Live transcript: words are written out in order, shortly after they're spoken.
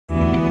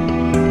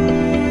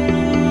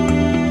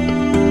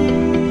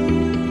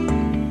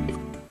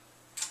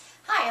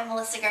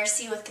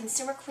Darcy with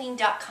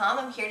ConsumerQueen.com.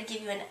 I'm here to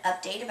give you an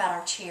update about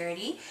our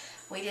charity.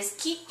 We just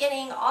keep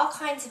getting all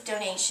kinds of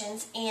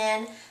donations,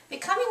 and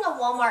becoming a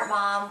Walmart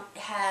mom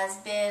has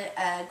been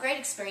a great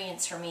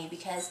experience for me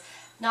because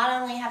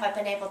not only have I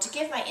been able to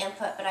give my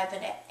input, but I've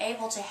been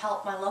able to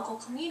help my local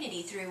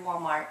community through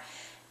Walmart.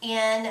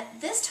 And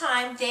this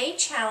time they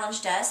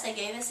challenged us. They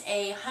gave us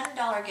a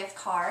 $100 gift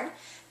card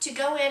to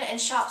go in and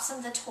shop some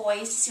of the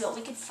toys to see what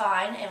we could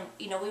find. And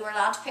we were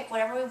allowed to pick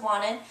whatever we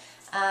wanted.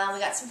 We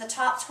got some of the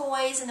top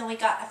toys, and then we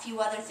got a few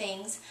other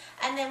things,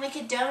 and then we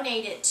could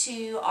donate it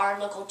to our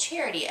local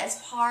charity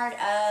as part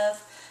of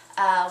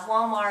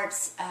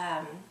Walmart's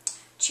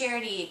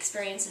charity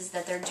experiences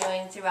that they're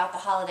doing throughout the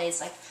holidays,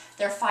 like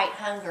their Fight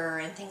Hunger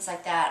and things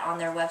like that on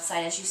their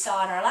website, as you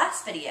saw in our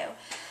last video.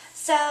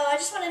 So I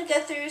just wanted to go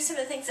through some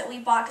of the things that we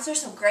bought, because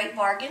there's some great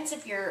bargains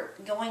if you're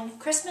going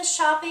Christmas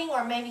shopping,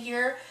 or maybe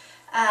you're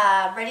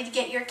ready to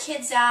get your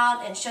kids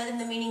out and show them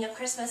the meaning of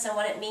Christmas and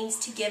what it means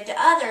to give to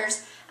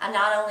others and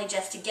not only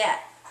just to get.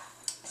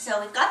 So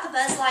we've got the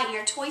Buzz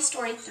Lightyear Toy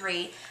Story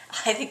 3.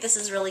 I think this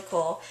is really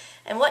cool.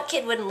 And what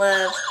kid wouldn't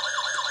love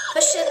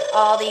pushing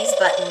all these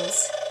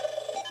buttons?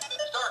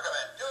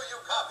 Starkman, do you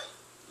copy?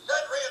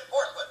 Send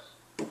reinforcements.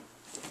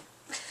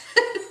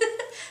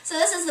 So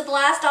this is the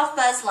Blast Off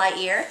Buzz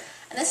Lightyear.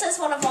 And this is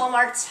one of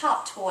Walmart's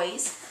top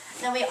toys.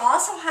 Then we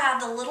also have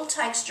the Little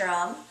Tikes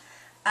drum.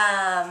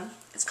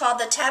 It's called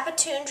the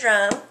Tap-a-Tune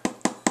drum,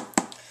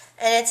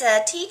 and it's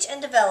a teach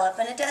and develop,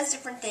 and it does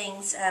different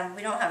things.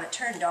 We don't have it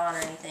turned on or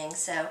anything,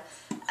 so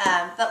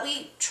but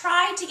we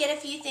tried to get a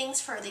few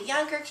things for the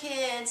younger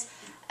kids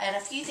and a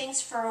few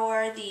things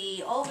for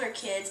the older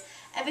kids.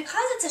 And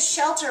because it's a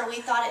shelter,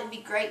 we thought it would be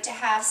great to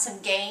have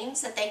some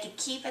games that they could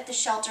keep at the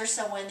shelter,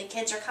 so when the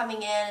kids are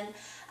coming in,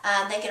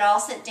 they could all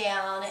sit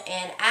down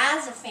and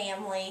as a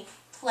family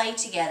play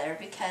together,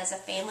 because a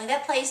family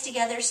that plays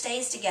together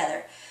stays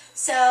together.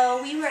 So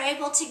we were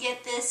able to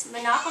get this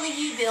Monopoly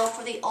U-Bill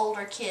for the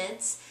older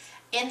kids.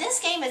 And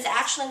this game is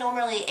actually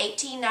normally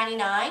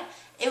 $18.99.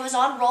 It was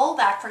on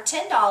rollback for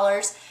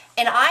 $10,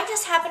 and I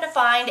just happened to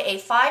find a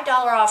 $5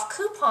 off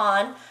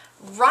coupon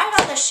right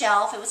on the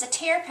shelf. It was a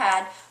tear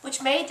pad,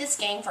 which made this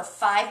game for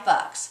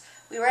 $5.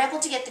 We were able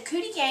to get the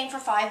Cootie game for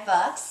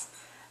 $5.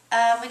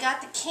 We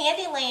got the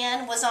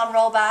Candyland was on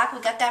rollback.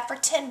 We got that for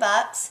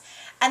 $10.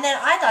 And then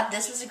I thought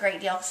this was a great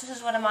deal because this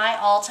is one of my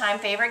all-time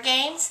favorite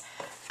games.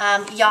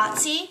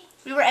 Yahtzee,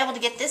 we were able to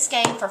get this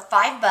game for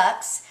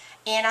 $5,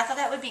 and I thought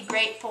that would be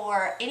great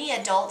for any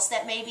adults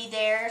that may be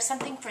there,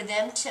 something for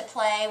them to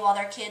play while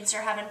their kids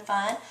are having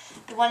fun.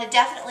 We want to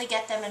definitely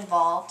get them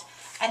involved.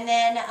 And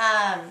then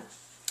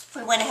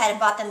we went ahead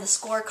and bought them the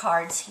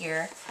scorecards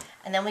here.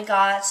 And then we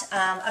got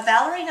a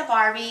ballerina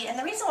Barbie, and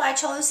the reason why I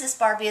chose this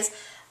Barbie is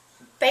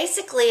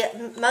basically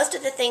most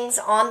of the things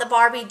on the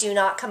Barbie do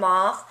not come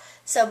off.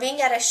 So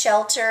being at a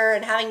shelter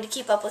and having to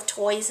keep up with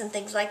toys and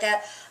things like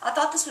that, I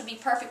thought this would be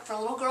perfect for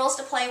little girls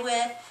to play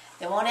with.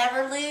 They won't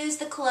ever lose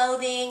the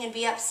clothing and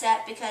be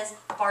upset because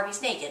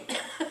Barbie's naked.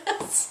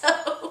 So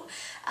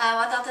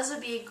I thought this would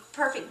be a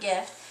perfect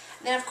gift.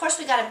 And then of course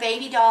we got a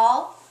baby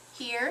doll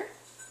here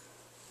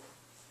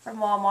from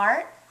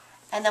Walmart.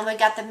 And then we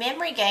got the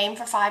memory game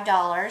for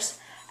 $5.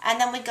 And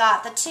then we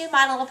got the two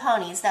My Little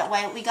Ponies. That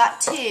way we got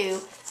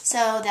two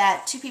so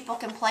that two people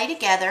can play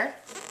together.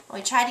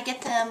 We tried to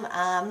get them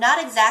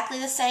not exactly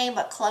the same,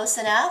 but close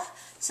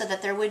enough so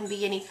that there wouldn't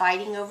be any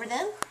fighting over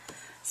them.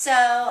 So,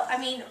 I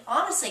mean,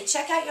 honestly,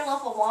 check out your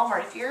local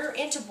Walmart. If you're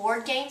into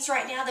board games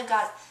right now, they've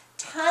got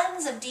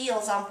tons of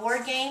deals on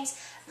board games.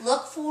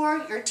 Look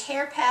for your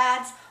tear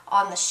pads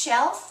on the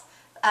shelf.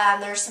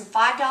 There's some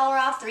 $5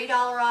 off, $3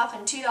 off,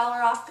 and $2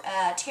 off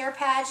tear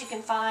pads you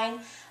can find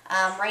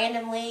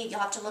randomly. You'll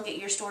have to look at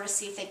your store to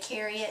see if they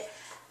carry it.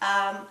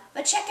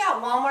 But check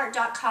out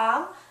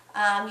Walmart.com.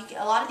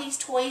 A lot of these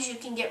toys you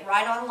can get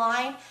right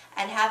online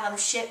and have them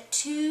shipped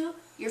to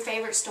your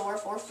favorite store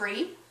for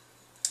free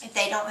if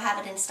they don't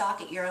have it in stock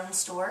at your own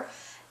store.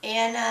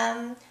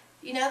 And,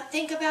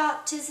 think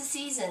about 'tis the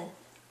season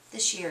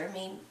this year. I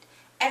mean,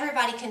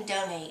 everybody can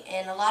donate,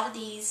 and a lot of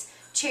these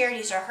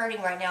charities are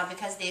hurting right now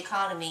because of the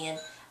economy. And,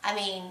 I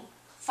mean,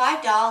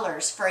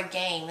 $5 for a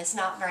game is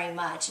not very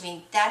much. I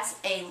mean, that's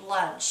a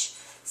lunch.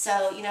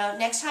 So,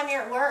 next time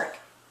you're at work,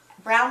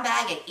 brown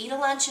bag it, eat a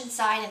lunch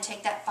inside, and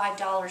take that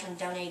 $5 and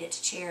donate it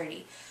to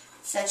charity.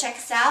 So check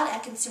us out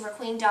at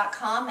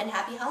ConsumerQueen.com, and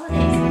happy holidays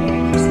and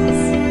Merry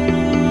Christmas.